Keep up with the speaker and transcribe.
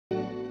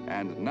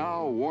And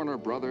now Warner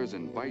Brothers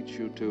invites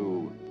you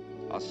to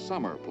a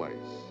summer place.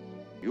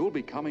 You'll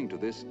be coming to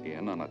this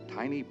inn on a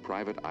tiny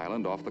private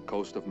island off the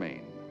coast of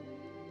Maine.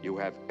 You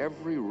have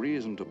every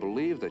reason to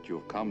believe that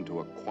you've come to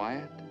a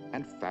quiet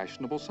and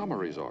fashionable summer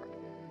resort,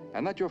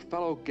 and that your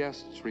fellow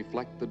guests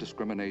reflect the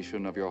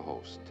discrimination of your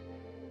host.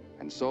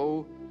 And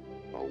so,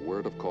 a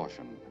word of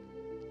caution.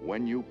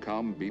 When you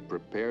come, be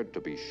prepared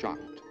to be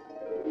shocked.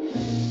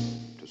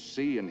 To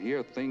see and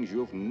hear things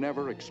you've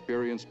never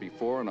experienced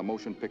before in a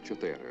motion picture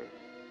theater.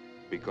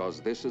 Because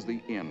this is the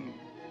inn,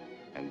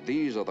 and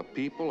these are the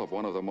people of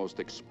one of the most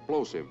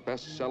explosive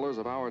bestsellers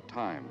of our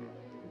time.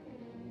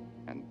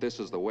 And this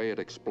is the way it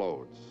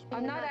explodes.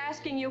 I'm not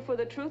asking you for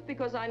the truth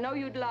because I know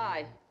you'd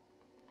lie.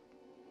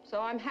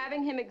 So I'm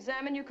having him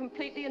examine you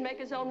completely and make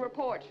his own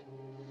report.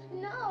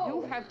 No!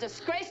 You have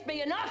disgraced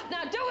me enough.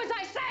 Now do as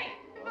I say!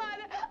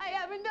 Father, I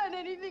haven't done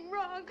anything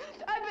wrong.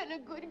 I've been a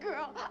good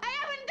girl. I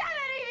haven't done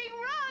anything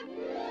wrong.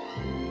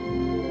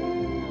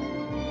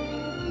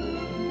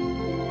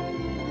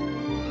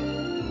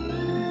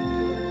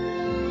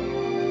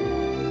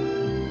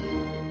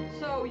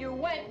 So you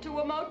went to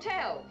a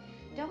motel?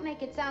 Don't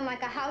make it sound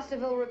like a house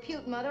of ill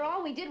repute, Mother.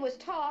 All we did was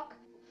talk.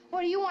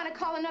 Or do you want to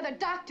call another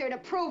doctor to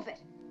prove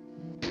it?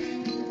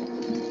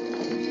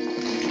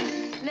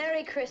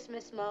 Merry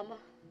Christmas, Mama.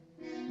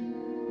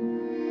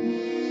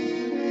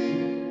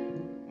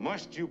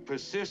 Must you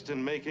persist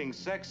in making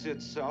sex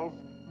itself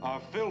a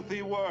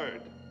filthy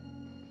word?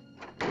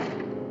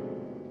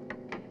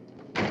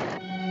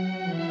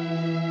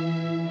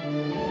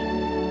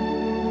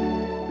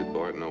 Did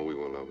Bart know we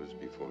were lovers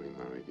before he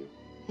married you?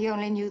 He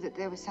only knew that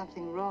there was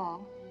something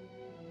wrong.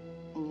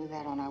 He knew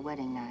that on our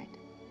wedding night.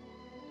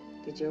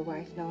 Did your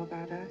wife know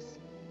about us?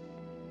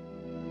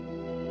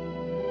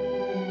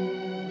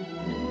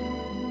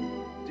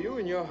 Do you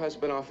and your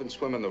husband often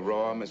swim in the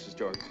raw, Mrs.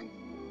 Jorgenson?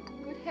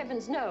 Good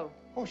heavens, no.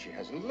 Oh, she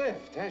hasn't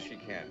lived, has she,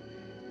 Ken?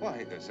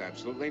 Why, there's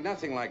absolutely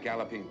nothing like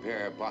galloping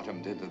pair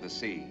bottomed into the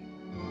sea.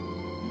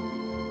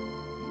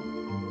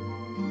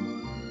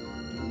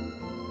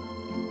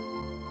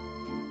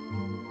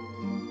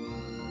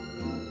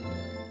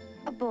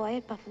 A boy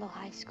at Buffalo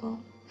High School.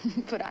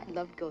 But I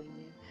loved going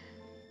there.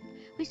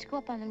 We used to go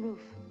up on the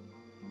roof.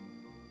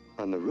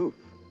 On the roof?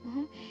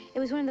 Mm-hmm. It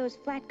was one of those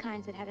flat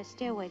kinds that had a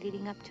stairway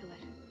leading up to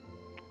it.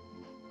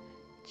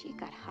 Gee, it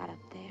got hot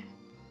up there.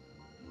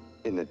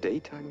 In the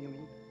daytime, you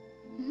mean?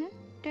 Mm-hmm.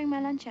 During my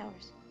lunch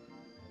hours.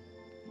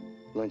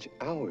 Lunch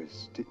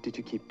hours? Did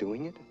you keep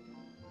doing it?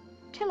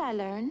 Till I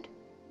learned.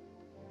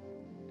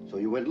 So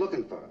you went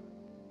looking for her.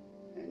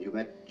 And you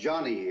met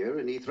Johnny here,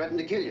 and he threatened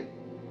to kill you.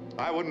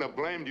 I wouldn't have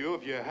blamed you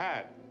if you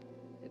had.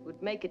 It would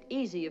make it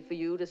easier for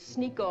you to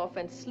sneak off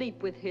and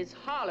sleep with his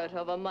harlot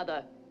of a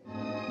mother.